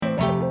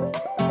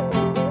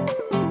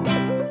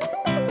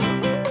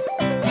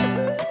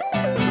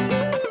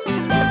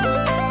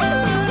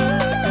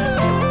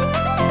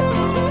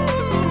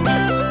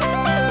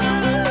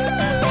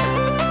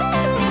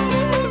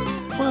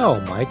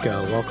Mike.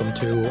 Welcome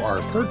to our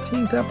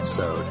 13th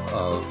episode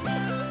of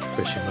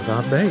Fishing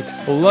Without Bait.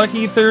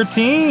 Lucky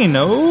 13.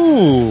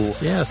 Oh!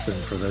 Yes, and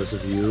for those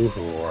of you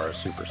who are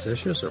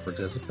superstitious or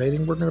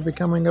participating, we're going to be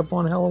coming up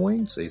on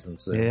Halloween season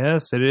soon.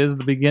 Yes, it is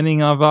the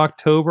beginning of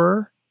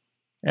October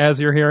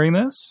as you're hearing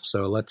this.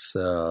 So let's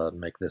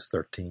make this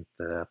 13th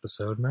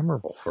episode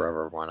memorable for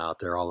everyone out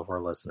there, all of our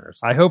listeners.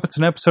 I hope it's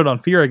an episode on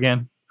fear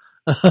again.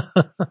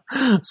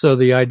 So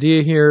the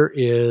idea here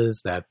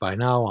is that by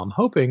now I'm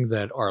hoping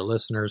that our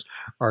listeners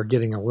are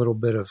getting a little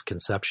bit of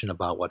conception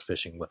about what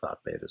Fishing Without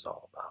Bait is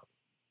all about.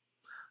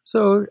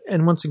 So,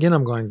 and once again,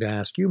 I'm going to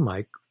ask you,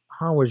 Mike,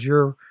 how was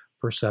your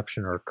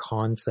perception or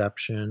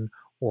conception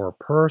or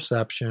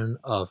perception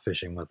of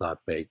Fishing Without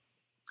Bait?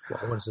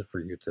 Well, what is it for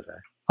you today?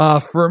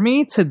 For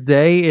me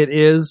today, it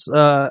is,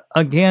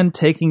 again,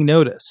 taking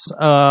notice.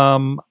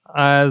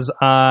 As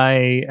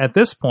at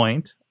this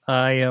point,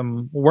 I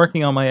am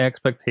working on my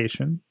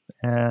expectations,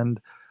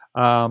 and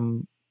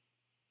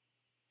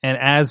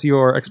as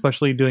you're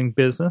especially doing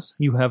business,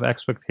 you have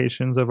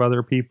expectations of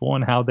other people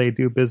and how they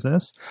do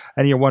business,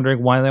 and you're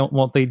wondering why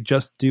won't they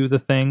just do the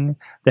thing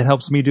that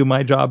helps me do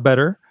my job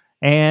better?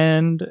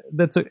 And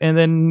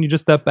then you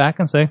just step back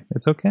and say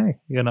it's okay.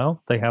 You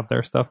know, they have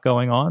their stuff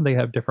going on, they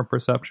have different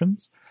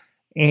perceptions,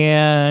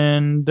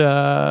 and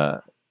helping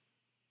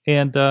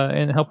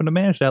to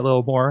manage that a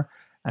little more.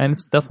 And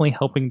it's definitely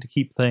helping to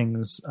keep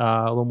things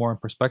a little more in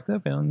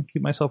perspective and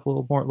keep myself a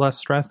little more less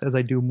stressed as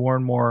I do more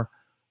and more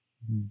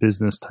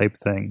business type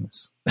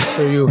things.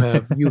 So you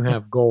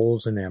have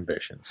goals and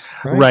ambitions,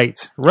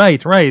 right?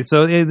 Right.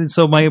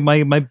 So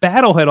my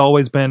battle had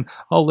always been,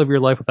 oh, live your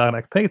life without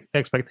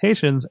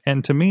expectations.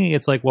 And to me,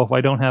 it's like, well, if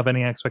I don't have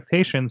any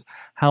expectations,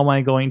 how am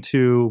I going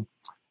to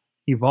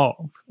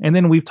evolve? And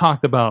then we've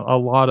talked about a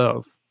lot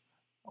of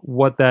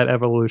what that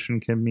evolution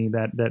can mean,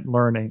 that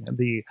learning,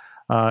 the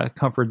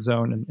comfort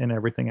zone and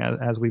everything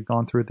as we've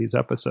gone through these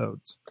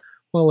episodes.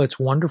 Well, it's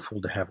wonderful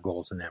to have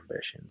goals and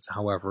ambitions.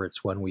 However,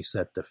 it's when we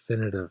set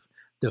definitive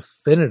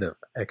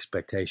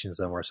expectations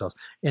of ourselves,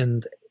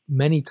 and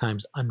many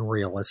times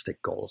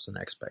unrealistic goals and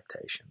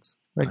expectations,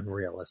 right.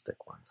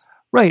 Unrealistic ones.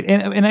 Right.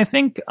 And I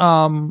think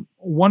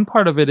one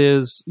part of it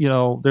is,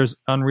 there's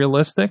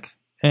unrealistic,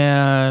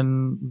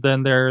 and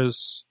then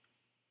there's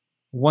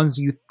ones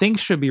you think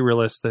should be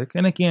realistic,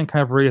 and again,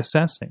 kind of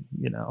reassessing.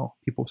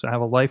 People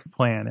have a life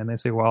plan, and they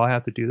say, "Well, I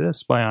have to do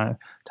this by the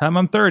time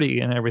I'm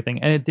 30 and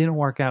everything," and it didn't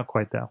work out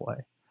quite that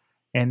way,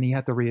 and you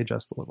have to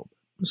readjust a little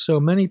bit. So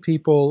many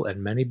people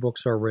and many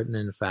books are written.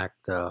 In fact,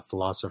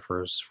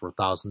 philosophers for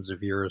thousands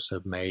of years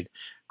have made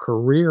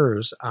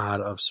careers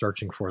out of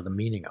searching for the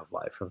meaning of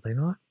life. Have they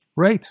not?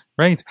 Right.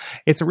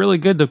 It's really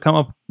good to come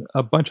up with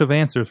a bunch of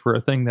answers for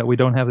a thing that we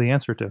don't have the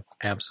answer to.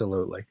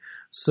 Absolutely.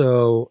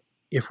 So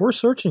if we're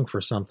searching for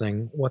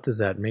something, what does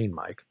that mean,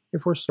 Mike?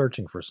 If we're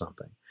searching for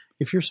something,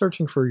 if you're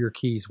searching for your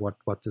keys, what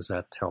does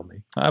that tell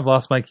me? I've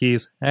lost my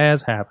keys,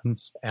 as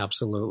happens.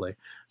 Absolutely.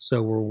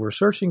 So we're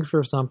searching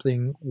for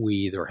something, we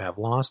either have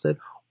lost it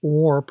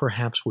or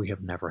perhaps we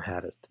have never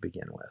had it to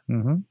begin with.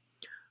 Mm-hmm.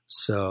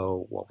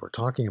 So what we're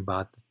talking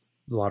about,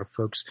 a lot of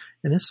folks,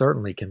 and this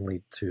certainly can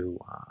lead to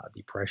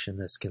depression,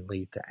 this can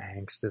lead to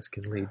angst, this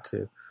can lead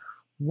to,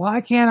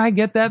 why can't I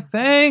get that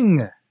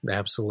thing?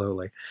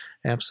 Absolutely.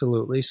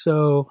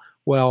 So,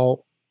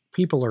 well,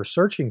 people are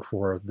searching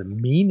for the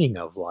meaning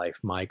of life,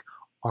 Mike.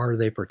 Are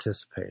they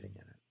participating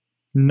in it?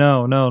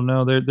 No.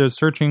 They're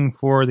searching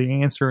for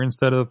the answer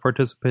instead of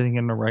participating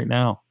in it right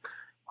now.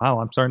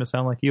 Wow, I'm starting to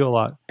sound like you a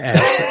lot.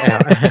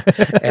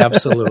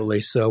 Absolutely.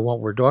 So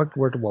what we're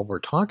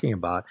talking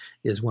about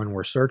is when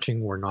we're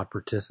searching, we're not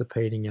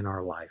participating in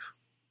our life.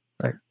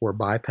 Right. We're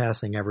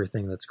bypassing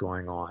everything that's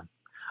going on.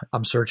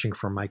 I'm searching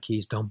for my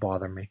keys. Don't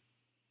bother me.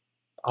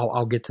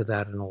 I'll get to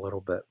that in a little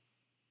bit.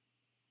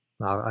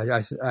 I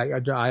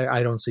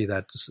don't see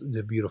that,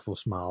 the beautiful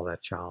smile of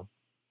that child.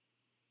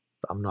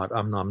 I'm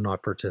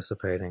not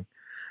participating.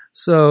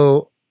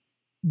 So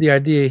the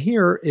idea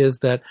here is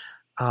that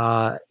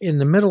in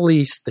the Middle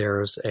East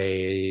there's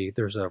a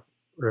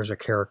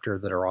character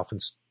that are often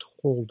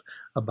told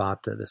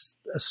about this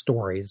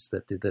stories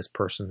that this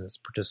person has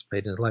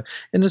participated in his life,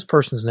 and this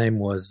person's name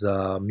was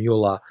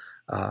Mullah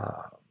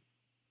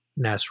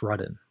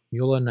Nasruddin.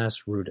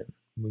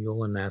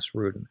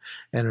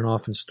 And an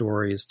often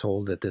story is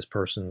told that this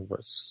person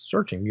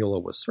Mullah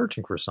was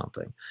searching for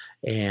something,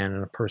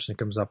 and a person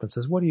comes up and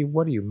says, what do you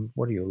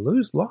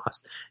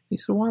lost? He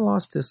said, well, I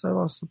lost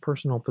the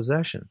personal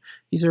possession.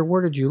 He said,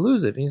 where did you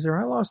lose it? And he said,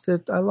 I lost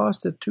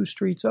it 2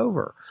 streets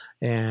over.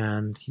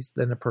 And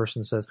then the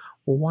person says,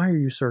 well, why are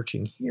you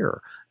searching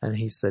here? And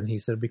he said,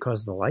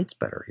 because the light's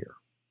better here.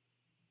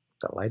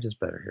 The light is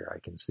better here. I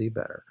can see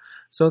better.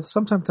 So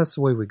sometimes that's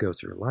the way we go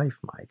through life,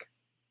 Mike.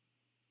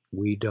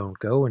 We don't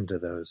go into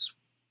those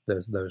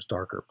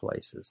darker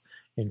places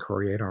and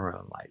create our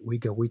own light.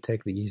 We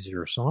take the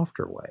easier,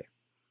 softer way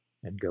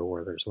and go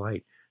where there's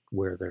light,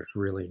 where there's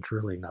really and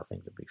truly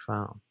nothing to be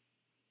found.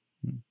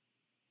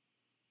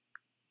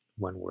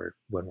 When we're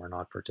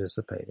not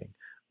participating,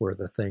 where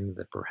the thing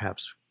that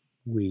perhaps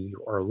we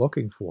are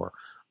looking for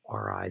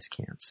our eyes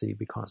can't see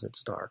because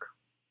it's dark.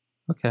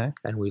 Okay.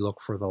 And we look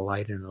for the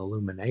light and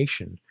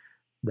illumination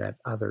that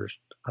other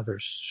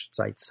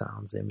sights,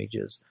 sounds,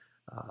 images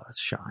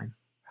shine.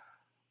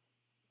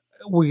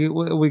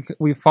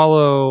 We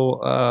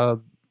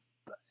follow.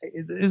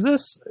 Is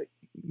this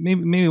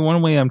maybe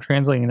one way I'm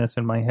translating this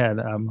in my head?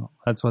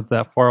 That's what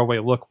that faraway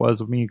look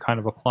was of me kind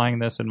of applying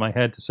this in my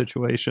head to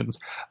situations.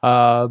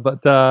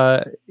 But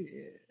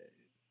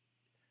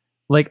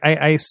like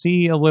I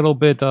see a little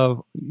bit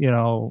of,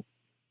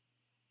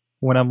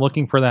 when I'm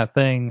looking for that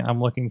thing,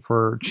 I'm looking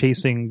for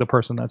chasing the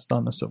person that's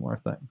done a similar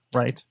thing,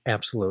 right?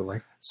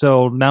 Absolutely.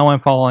 So now I'm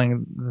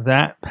following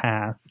that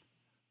path,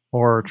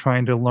 or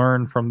trying to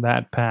learn from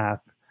that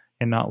path,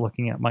 and not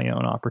looking at my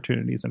own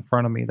opportunities in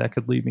front of me that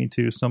could lead me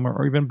to similar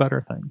or even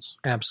better things.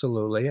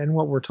 Absolutely. And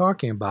what we're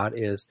talking about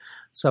is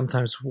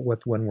sometimes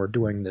when we're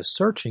doing this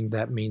searching,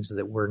 that means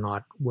that we're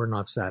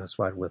not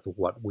satisfied with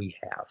what we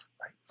have.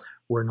 Right?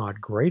 We're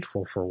not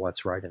grateful for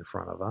what's right in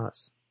front of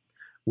us.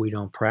 We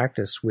don't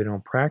practice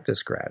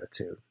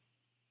gratitude.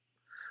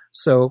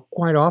 So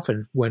quite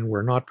often when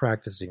we're not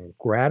practicing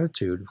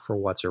gratitude for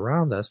what's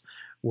around us,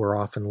 we're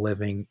often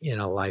living in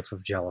a life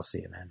of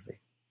jealousy and envy.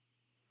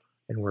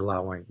 And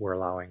we're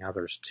allowing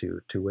others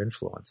to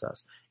influence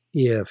us.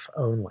 If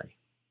only,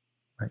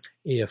 right?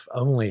 If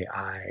only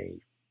I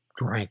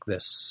drank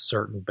this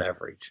certain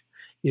beverage.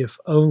 If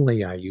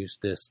only I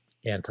used this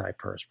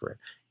antiperspirant.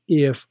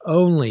 If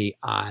only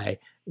I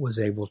was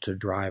able to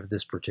drive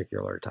this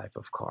particular type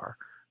of car,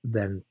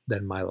 then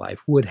my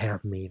life would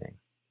have meaning.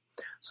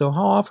 So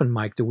how often,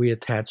 Mike, do we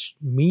attach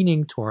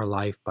meaning to our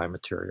life by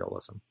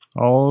materialism?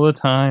 All the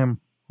time.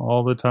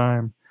 For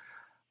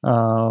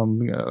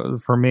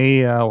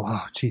me,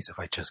 if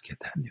I just get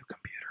that new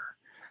computer,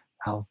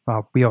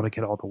 I'll be able to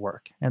get all the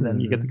work. And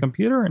then you get the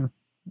computer, and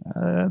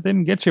it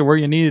didn't get you where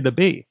you needed to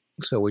be.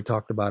 So we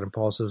talked about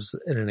impulsives,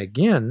 and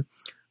again,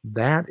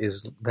 that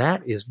is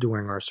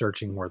doing our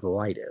searching where the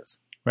light is.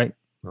 Right.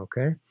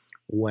 Okay.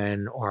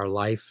 When our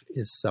life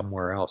is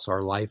somewhere else,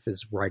 our life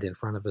is right in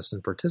front of us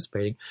and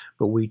participating,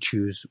 but we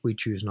choose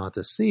not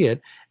to see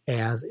it,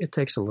 as it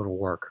takes a little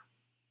work.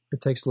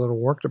 It takes a little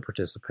work to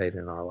participate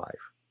in our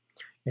life.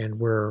 And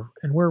we're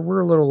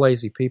a little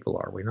lazy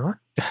people, are we not?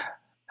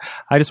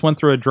 I just went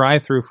through a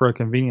drive-through for a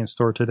convenience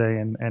store today,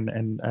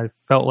 and I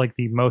felt like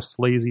the most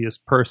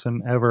laziest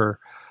person ever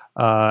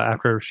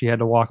after she had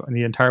to walk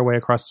the entire way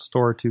across the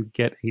store to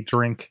get a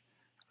drink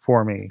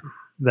for me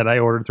that I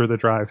ordered through the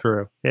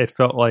drive-through. It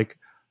felt like,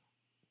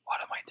 what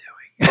am I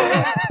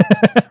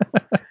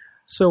doing?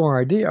 So our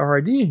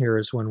idea here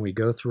is, when we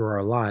go through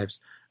our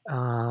lives,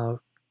 do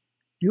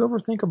you ever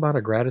think about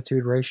a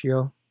gratitude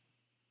ratio?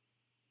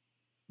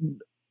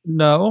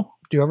 No.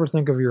 Do you ever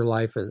think of your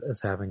life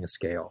as having a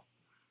scale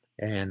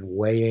and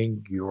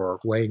weighing your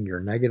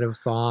negative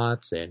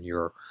thoughts and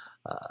your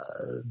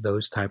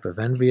those type of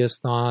envious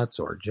thoughts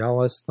or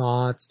jealous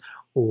thoughts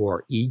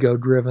or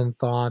ego-driven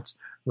thoughts,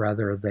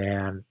 rather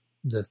than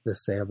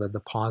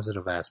the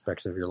positive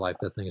aspects of your life,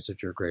 the things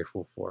that you're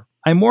grateful for?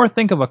 I more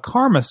think of a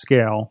karma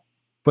scale,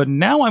 but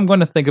now I'm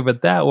going to think of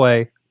it that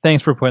way.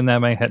 Thanks for putting that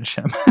in my head,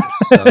 Jim.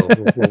 So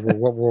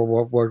what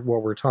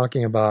we're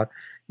talking about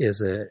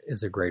is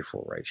a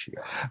grateful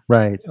ratio.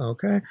 Right.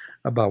 Okay.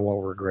 About what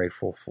we're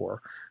grateful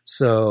for.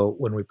 So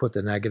when we put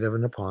the negative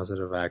and the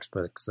positive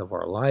aspects of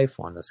our life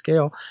on the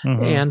scale,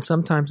 and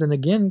sometimes, and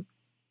again,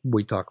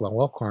 we talk about,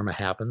 well, karma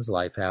happens,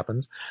 life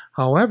happens.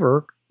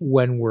 However,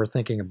 when we're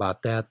thinking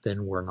about that,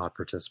 then we're not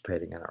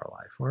participating in our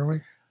life, are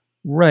we?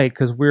 Right,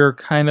 because we're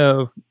kind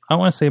of, I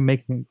want to say,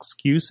 making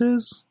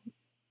excuses.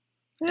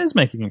 It is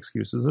making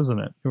excuses, isn't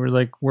it?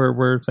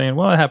 We're saying,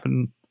 well, it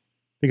happened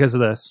because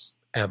of this.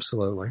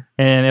 Absolutely.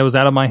 And it was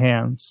out of my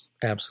hands.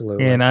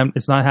 Absolutely. And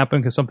it's not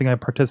happening because something I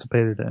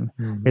participated in.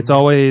 Mm-hmm. It's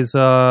always, they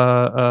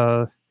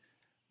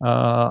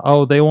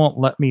won't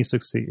let me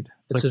succeed.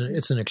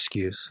 It's an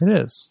excuse. It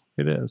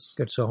is.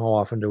 So how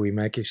often do we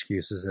make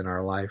excuses in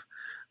our life?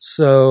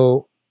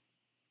 So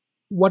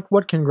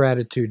what can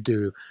gratitude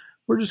do?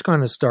 We're just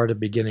going to start a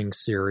beginning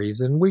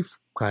series, and we've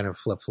kind of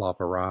flip-flop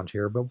around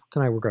here, but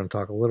tonight we're going to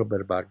talk a little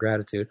bit about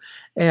gratitude,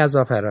 as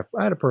I had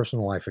a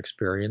personal life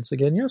experience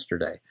again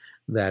yesterday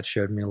that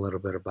showed me a little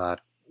bit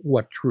about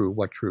what true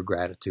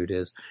gratitude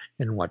is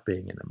and what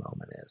being in the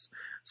moment is.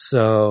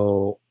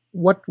 So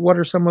what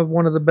are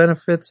one of the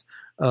benefits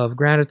of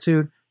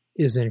gratitude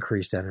is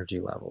increased energy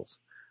levels.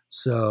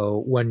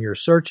 So when you're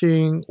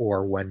searching,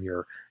 or when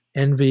you're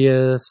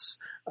envious,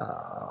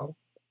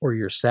 or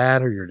you're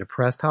sad, or you're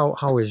depressed,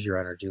 how is your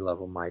energy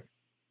level, Mike?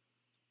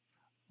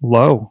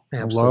 Low.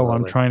 Absolutely. Low.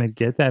 I'm trying to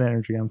get that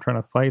energy. I'm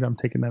trying to fight. I'm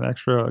taking that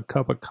extra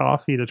cup of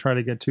coffee to try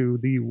to get to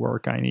the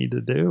work I need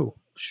to do.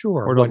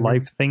 Sure. Or the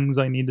life things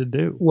I need to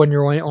do. When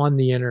you're on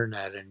the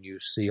internet and you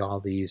see all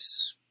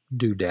these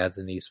doodads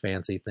and these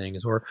fancy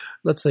things, or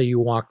let's say you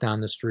walk down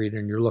the street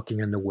and you're looking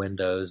in the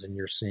windows and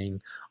you're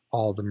seeing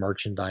all the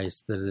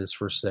merchandise that is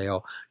for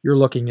sale. You're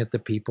looking at the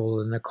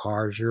people in the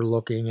cars. You're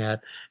looking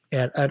at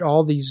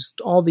all these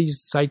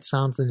sights,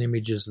 sounds, and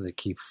images that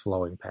keep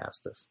flowing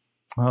past us.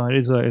 It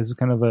is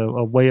kind of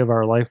a way of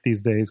our life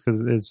these days,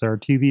 because it's our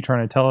TV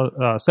trying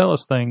to sell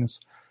us things,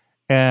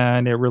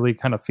 and it really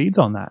kind of feeds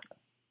on that.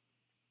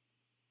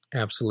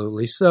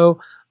 Absolutely.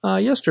 So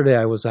yesterday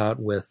I was out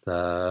with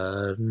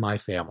my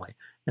family,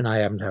 and I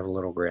happen to have a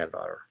little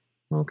granddaughter.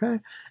 Okay,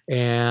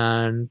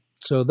 and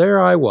so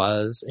there I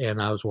was, and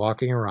I was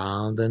walking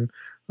around, and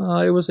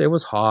it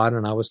was hot,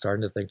 and I was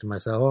starting to think to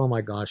myself, "Oh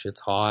my gosh,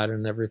 it's hot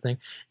and everything."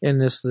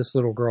 And this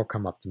little girl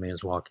come up to me and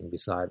is walking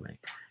beside me,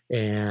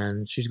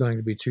 and she's going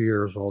to be 2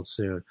 years old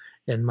soon.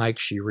 And Mike,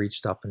 she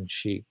reached up and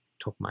she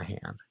took my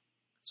hand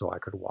so I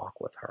could walk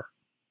with her.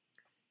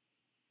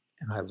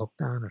 And I looked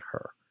down at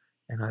her,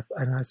 and I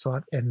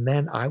thought, and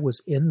then I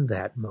was in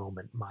that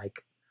moment,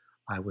 Mike.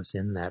 I was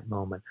in that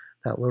moment.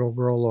 That little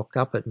girl looked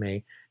up at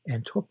me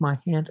and took my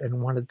hand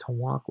and wanted to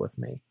walk with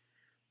me.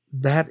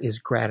 That is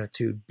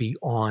gratitude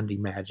beyond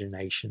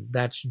imagination.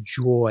 That's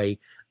joy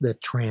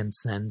that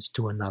transcends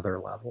to another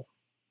level.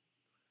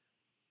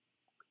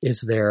 Is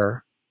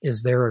there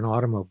an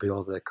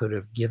automobile that could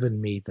have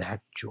given me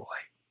that joy?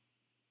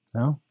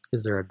 No.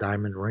 Is there a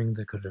diamond ring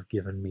that could have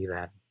given me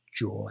that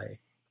joy?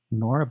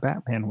 Nor a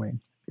Batman ring.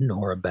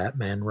 Nor a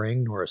Batman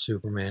ring, nor a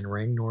Superman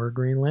ring, nor a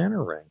Green Lantern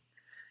ring.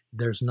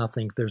 There's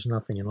nothing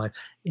in life.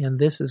 And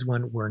this is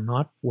when we're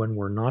not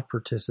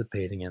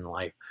participating in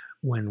life,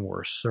 when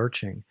we're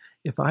searching.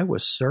 If I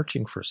was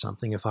searching for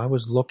something, if I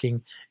was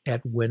looking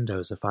at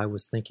windows, if I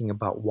was thinking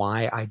about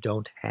why I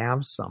don't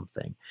have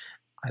something,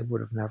 I would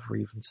have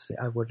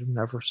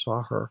never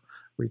saw her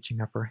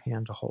reaching up her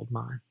hand to hold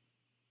mine.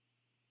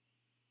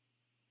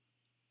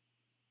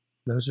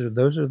 Those are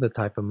the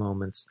type of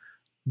moments.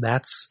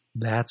 That's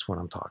what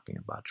I'm talking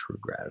about, true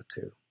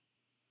gratitude.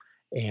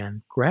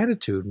 And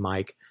gratitude,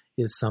 Mike,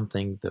 is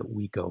something that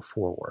we go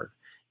forward.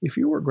 If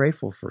you were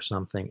grateful for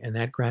something and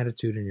that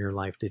gratitude in your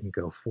life didn't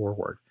go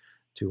forward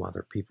to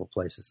other people,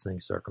 places,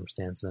 things,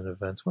 circumstances, and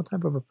events, what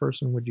type of a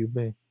person would you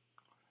be?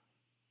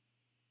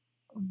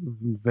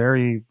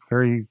 Very,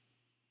 very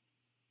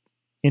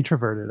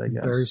introverted, I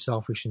guess. Very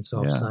selfish and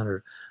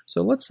self-centered. Yeah.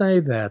 So let's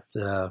say that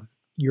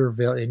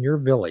in your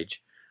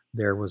village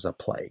there was a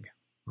plague,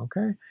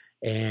 okay?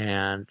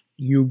 And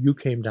you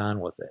came down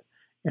with it.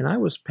 And I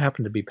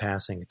happened to be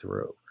passing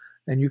through.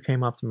 And you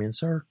came up to me and,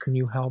 "Sir, can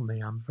you help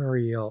me? I'm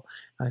very ill."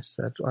 I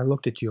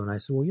looked at you and I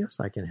said, "Well, yes,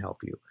 I can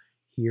help you.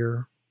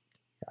 Here,"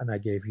 and I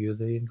gave you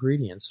the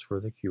ingredients for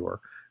the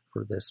cure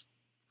for this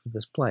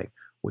plague.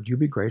 Would you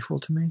be grateful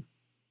to me?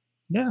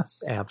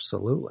 Yes.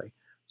 Absolutely.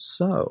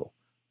 So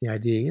the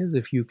idea is,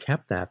 if you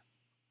kept that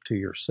to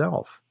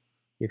yourself,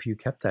 if you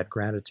kept that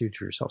gratitude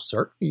to yourself,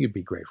 certainly you'd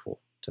be grateful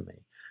to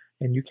me.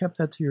 And you kept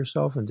that to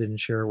yourself and didn't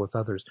share it with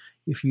others.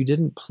 If you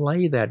didn't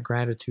play that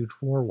gratitude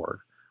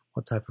forward,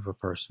 what type of a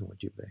person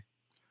would you be?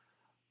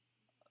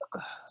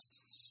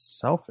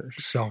 Selfish.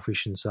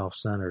 Selfish and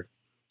self-centered.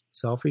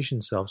 Selfish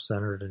and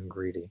self-centered and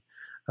greedy.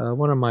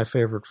 One of my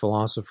favorite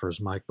philosophers,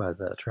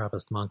 the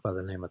Trappist monk by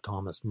the name of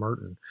Thomas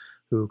Merton,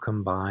 who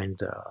combined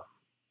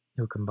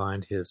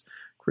his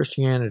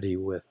Christianity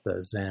with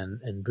Zen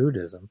and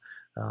Buddhism,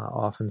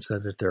 often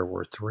said that there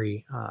were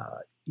three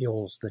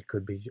ills that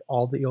could be,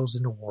 all the ills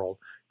in the world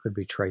could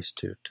be traced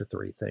to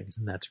three things,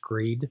 and that's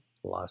greed,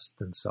 lust,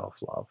 and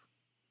self-love.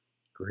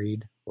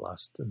 Greed,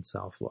 lust, and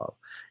self-love.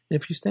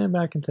 And if you stand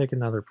back and take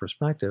another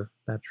perspective,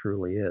 that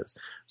truly is.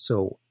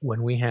 So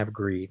when we have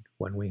greed,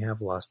 when we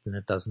have lust, and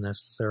it doesn't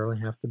necessarily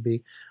have to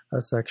be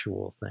a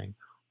sexual thing,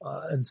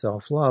 and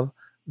self-love,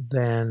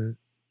 then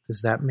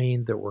does that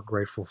mean that we're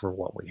grateful for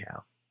what we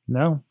have?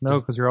 No,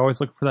 because you're always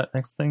looking for that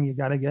next thing you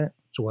got to get.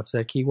 So what's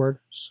that key word?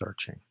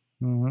 Searching.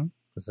 Mm-hmm.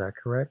 Is that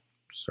correct?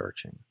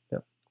 Searching.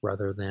 Yep.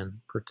 Rather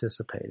than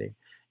participating.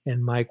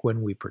 And Mike,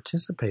 when we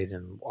participate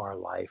in our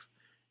life,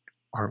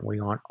 aren't we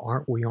on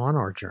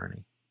our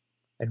journey?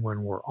 And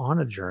when we're on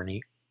a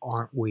journey,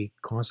 aren't we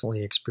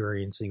constantly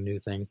experiencing new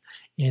things?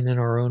 And in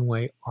our own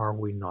way, are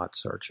we not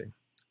searching?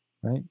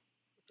 Right.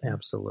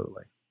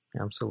 Absolutely.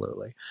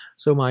 Absolutely.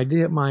 So my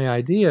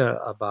idea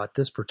about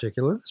this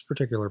particular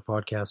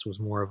podcast was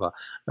more of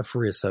a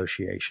free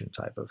association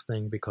type of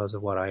thing because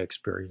of what I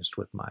experienced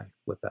with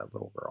that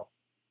little girl.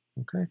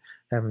 Okay.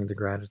 Having the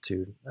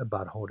gratitude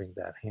about holding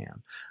that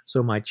hand.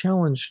 So my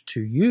challenge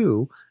to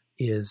you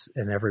is,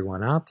 and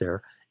everyone out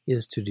there,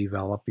 is to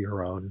develop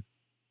your own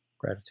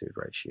gratitude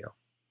ratio.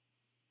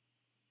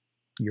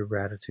 Your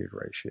gratitude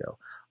ratio.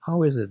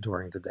 How is it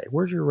during the day?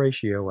 Where's your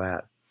ratio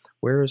at?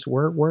 Where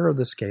are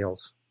the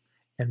scales?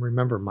 And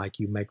remember, Mike,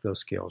 you make those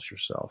scales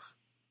yourself.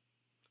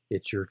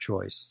 It's your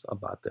choice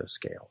about those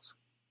scales.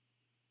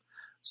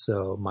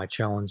 So my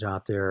challenge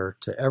out there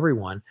to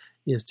everyone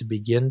is to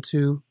begin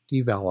to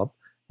develop,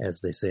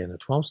 as they say in the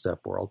 12-step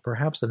world,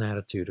 perhaps an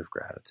attitude of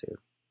gratitude.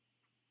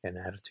 An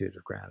attitude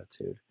of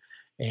gratitude.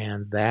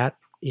 And that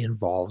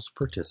involves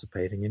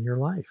participating in your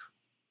life.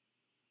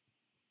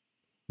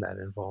 That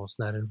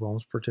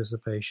involves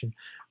participation,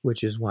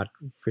 which is what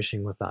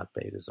Fishing Without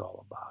Bait is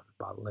all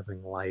about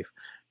living life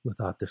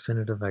without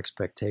definitive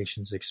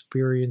expectations,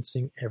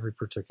 experiencing every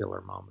particular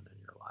moment in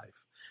your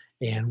life.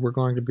 And we're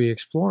going to be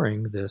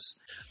exploring this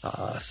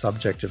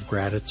subject of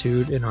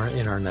gratitude in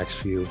our next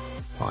few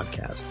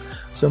podcasts.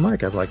 So,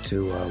 Mike, I'd like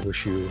to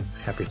wish you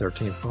happy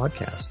 13th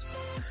podcast.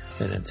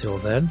 And until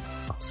then,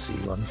 I'll see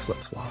you on the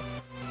flip-flop.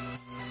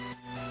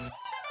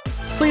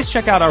 Please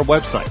check out our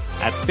website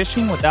at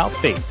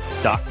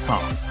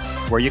fishingwithoutbait.com,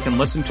 where you can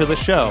listen to the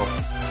show,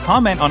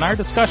 comment on our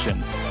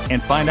discussions,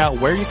 and find out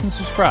where you can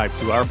subscribe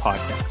to our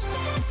podcast.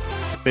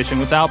 Fishing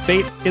Without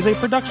Bait is a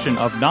production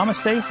of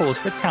Namaste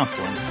Holistic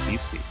Counseling,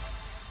 BC.